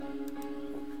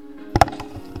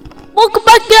Welcome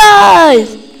back, guys!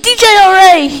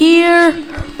 DJRA here.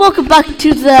 Welcome back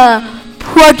to the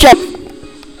project.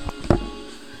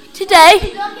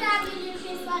 Today,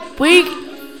 we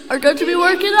are going to be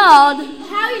working on...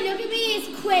 How you look at me is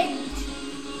cringe.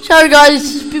 Sorry,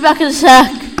 guys. Be back in a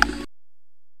sec.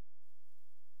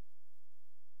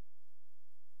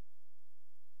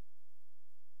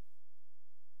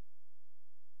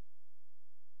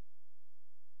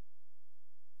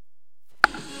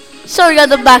 Sorry,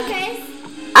 guys. I'm back.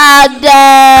 And,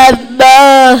 now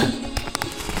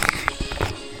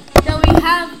we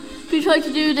have been trying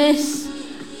to do this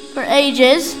for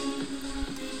ages.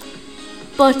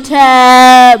 But,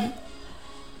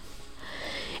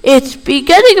 it's been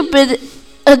getting a bit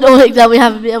annoying that we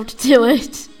haven't been able to do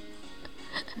it.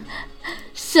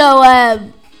 So,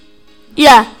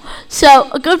 yeah. So,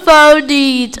 a good phone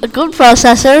needs a good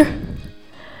processor,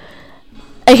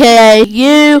 aka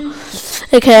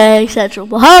aka central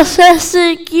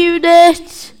processing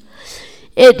unit.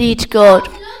 It needs good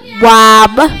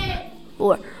RAM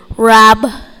or RAM,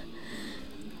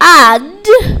 and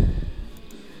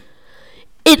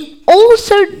it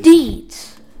also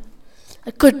needs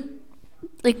a good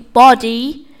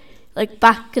body, like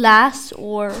back glass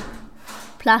or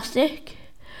plastic,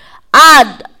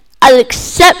 and an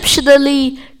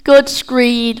exceptionally good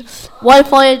screen,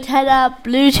 Wi-Fi antenna,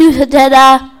 Bluetooth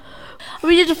antenna. I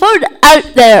mean, there's a phone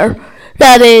out there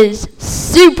that is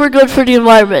super good for the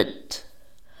environment.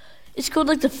 It's called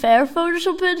like the Fair phone or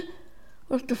something,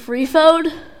 or the Free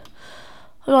phone.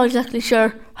 I'm not exactly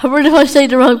sure. I'm worried if I say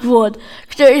the wrong one.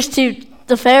 Because there is two,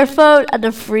 the Fair phone and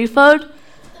the Free phone.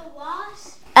 The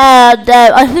what? And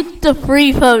I think the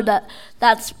Free phone,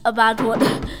 that's a bad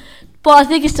one. But I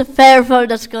think it's the Fair phone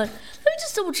that's good. Let me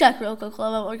just double check real quick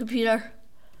while I'm on my computer.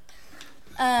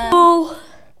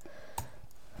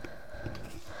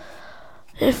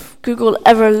 If Google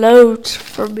ever loads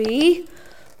for me.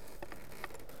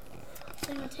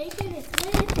 So you're taking it.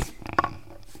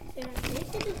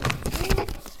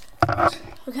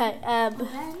 Okay,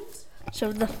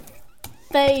 so the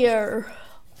Fair.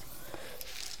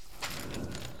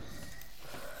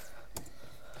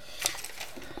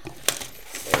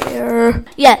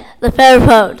 Yeah, the Fair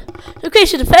phone. Okay,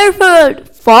 so the Fair phone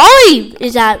 5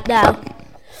 is out now.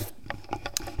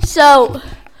 So,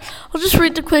 I'll just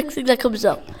read the quick thing that comes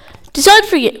up. Designed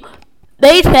for you.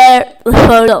 Made fair, the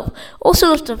phone up.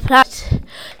 Also, the Fair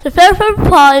phone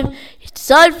 5 is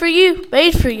designed for you,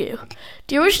 made for you.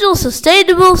 The original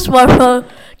sustainable smartphone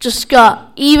just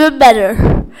got even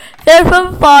better. Fair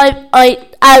phone 5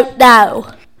 out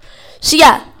now. So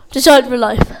yeah, designed for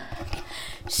life.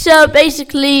 So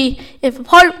basically, if a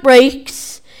part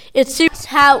breaks, it suits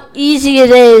how easy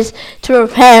it is to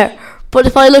repair. But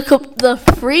if I look up the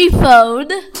Free phone,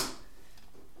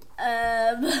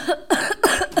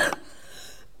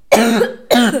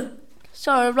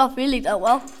 sorry, I'm not feeling that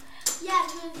well. Yeah,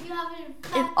 because you haven't.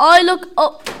 If I look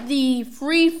up the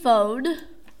Free phone,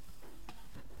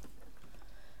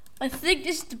 I think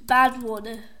this is the bad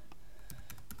one.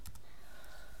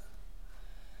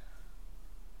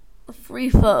 The Free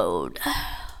phone.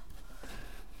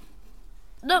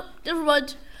 No, never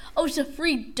mind. Oh, it's a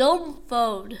Freedom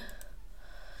phone.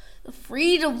 The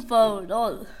Freedom phone.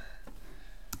 Oh.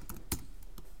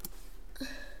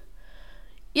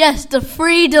 Yes, the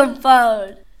Freedom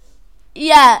phone.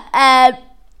 Yeah,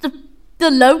 the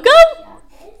logo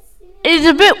is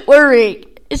a bit worrying.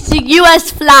 It's the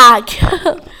US flag.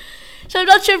 So I'm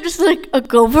not sure if this is like a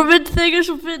government thing or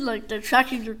something, like they're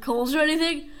tracking your calls or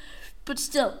anything. But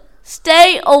still,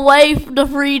 stay away from the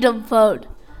Freedom phone.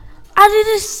 And it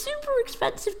is super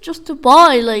expensive just to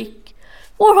buy, like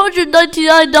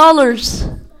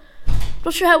 $499.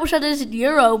 Not sure how much that is in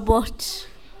euro, but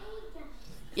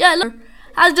yeah, look,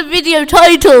 has the video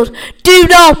titled, "Do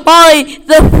not buy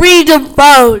the Freedom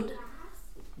phone."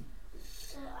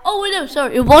 Oh wait, no,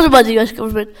 sorry, it wasn't by the US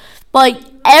government, by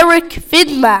Eric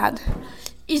Finman.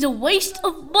 Is a waste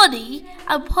of money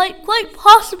and quite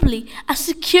possibly a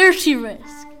security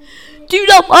risk. Do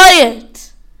not buy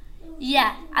it.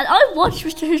 Yeah, and I watch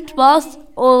Mr. Hoots Boss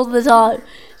all the time.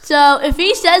 So if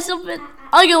he says something,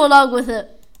 I go along with it.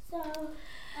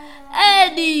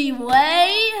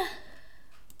 Anyway,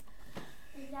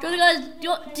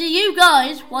 do you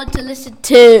guys want to listen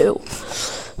to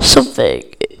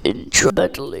something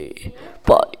instrumentally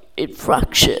by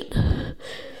infraction?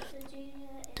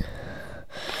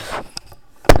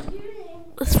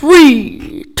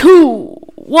 3, 2,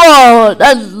 1,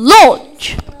 and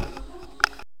launch!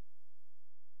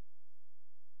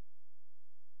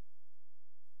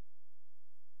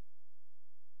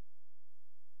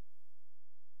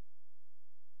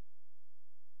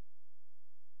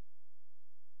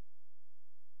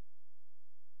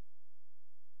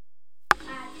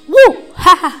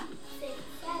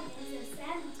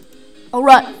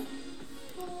 Alright.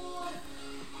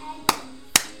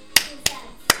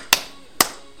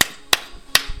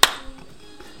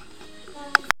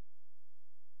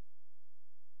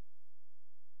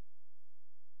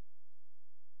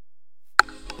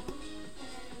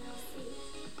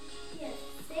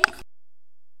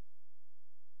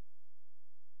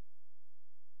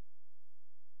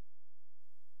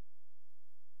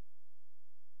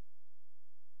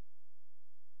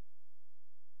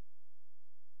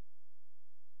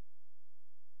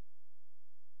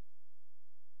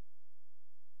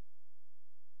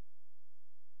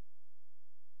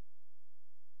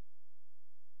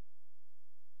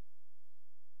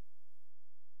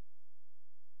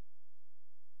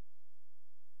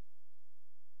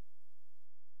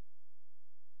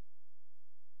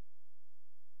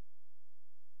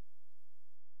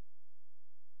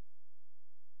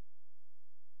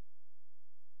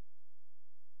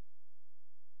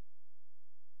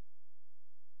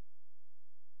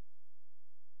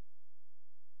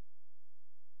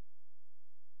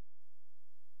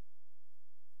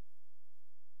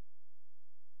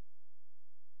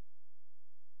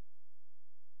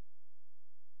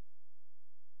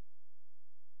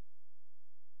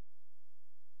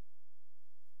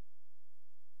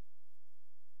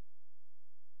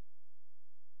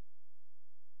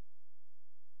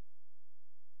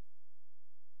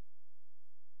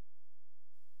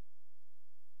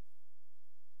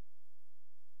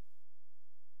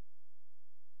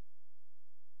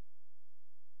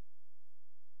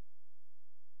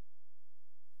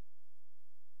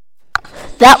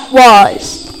 That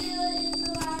was.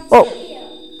 Oh.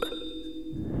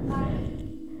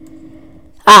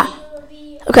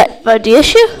 Okay, but the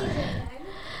issue?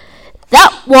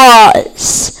 That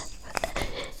was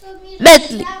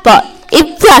medley, but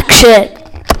infraction.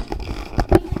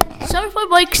 Sorry if my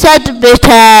mic sounds a bit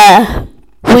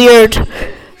weird.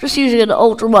 Just using an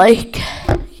older mic,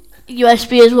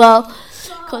 USB as well.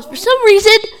 Because for some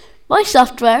reason, my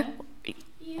software,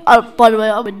 by the way,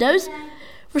 on Windows,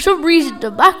 for some reason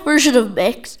the Mac version of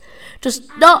Mix does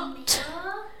not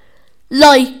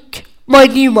like my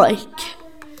new mic.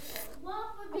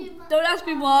 Don't ask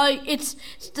me why. It's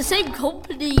the same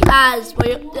company as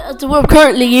the one I'm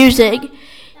currently using.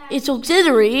 It's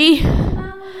auxiliary.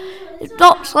 It's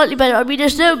not slightly better. I mean,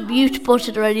 there's no mute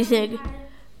button or anything,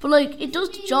 but like it does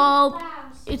the job.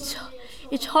 It's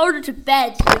harder to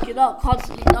bend, so like, you're not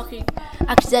constantly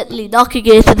accidentally knocking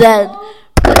it, and then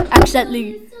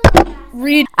accidentally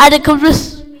read. And it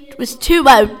comes with two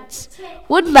mounts.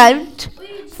 One mount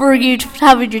for you to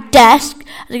have in your desk,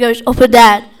 and it goes up and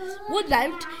down. One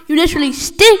mount you literally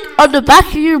stick on the back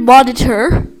of your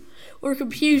monitor or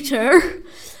computer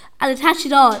and attach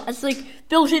it on. It's like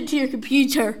built into your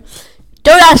computer.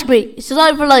 Don't ask me. It's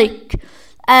designed for like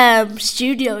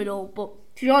studio and all, but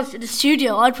to be honest, in the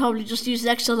studio I'd probably just use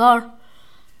an XLR.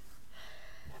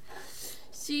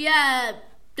 So yeah,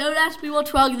 don't ask me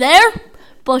what's wrong there.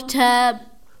 But okay,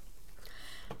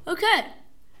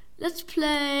 let's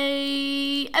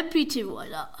play MP2. Why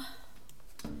not?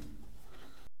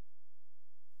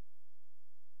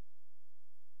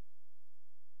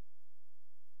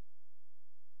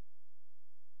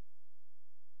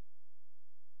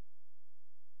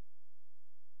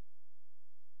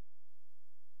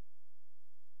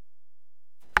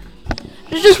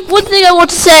 There's just one thing I want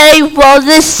to say while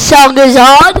this song is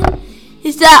on,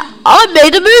 is that I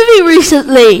made a movie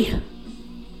recently.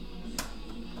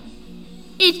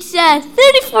 It's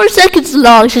 34 seconds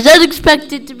long, so don't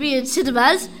expect it to be in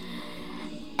cinemas.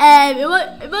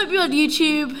 It might be on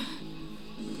YouTube.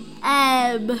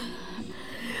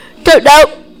 Don't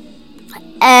know.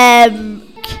 I want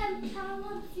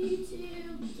you to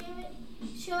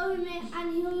show him it,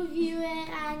 and he'll review it,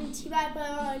 and he might put it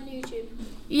on YouTube.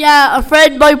 Yeah, a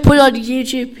friend might put it on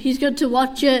YouTube. He's going to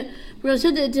watch it. We're going to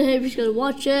send it to him. He's going to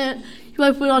watch it. He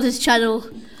might put it on his channel.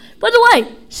 By the way,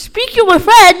 speaking of my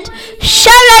friend,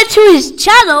 shout out to his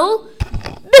channel,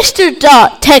 Mr.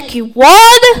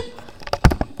 Techie1.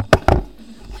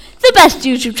 The best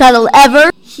YouTube channel ever.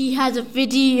 He has a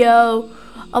video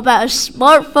about a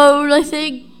smartphone, I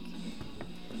think.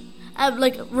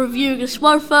 Like reviewing a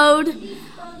smartphone.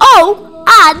 Oh,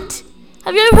 and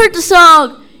have you ever heard the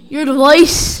song You're the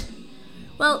Voice?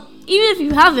 Well, even if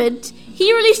you haven't,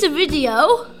 he released a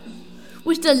video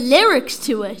with the lyrics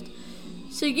to it,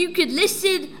 so you can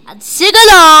listen and sing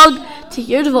along to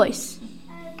You're the Voice.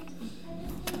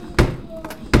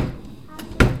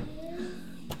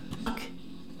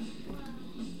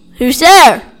 Who's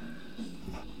there?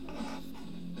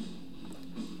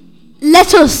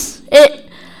 Let us.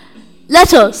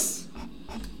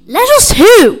 Let us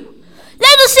who?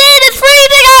 Let us in, it's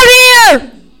freezing out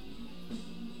here!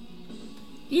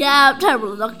 Yeah, I'm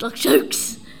terrible at knock-knock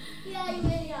jokes. Yeah, you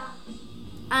really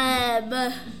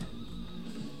are.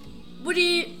 Would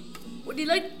you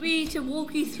like me to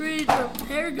walk you through the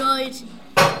repair guide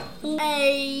for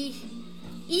a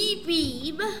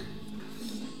e-beam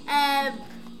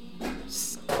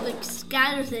like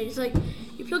scanner thing? It's like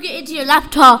you plug it into your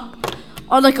laptop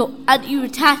or and you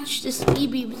attach this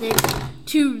e-beam thing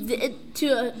to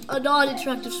a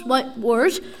non-interactive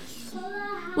whiteboard,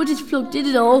 which is plugged in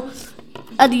and all,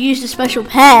 and you use a special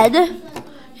pen.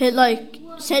 It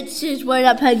senses where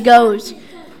that pen goes,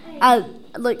 and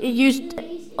it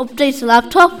updates the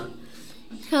laptop.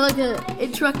 It's kind of like an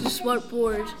interactive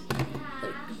smartboard,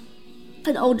 like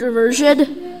an older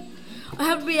version. I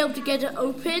haven't been able to get it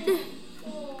open.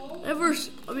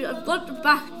 I've got the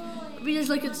back. There's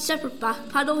like a separate back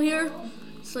panel here.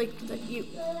 It's like that you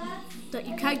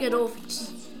can't get off.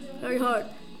 It's very hard.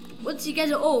 Once you get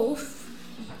it off,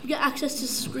 you get access to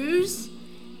screws.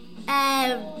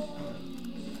 Every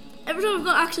time I've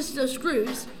got access to those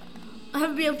screws, I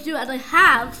haven't been able to do it, and I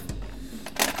have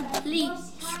a complete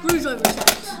screwdriver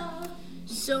set.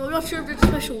 So I'm not sure if there's a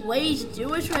special way to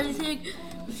do it or anything.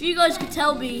 If you guys could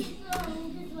tell me,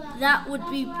 that would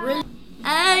be brilliant.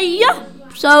 Yeah.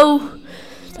 So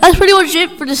that's pretty much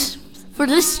it for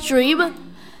this stream.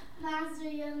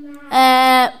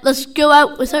 Let's go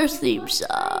out with our theme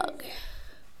song.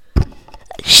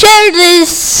 Share this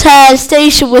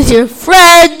station with your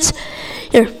friends,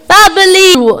 your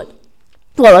family.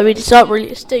 Well, I mean, it's not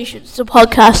really a station, it's a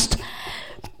podcast.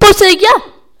 But yeah,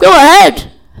 go ahead.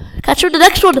 Catch you in the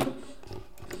next one.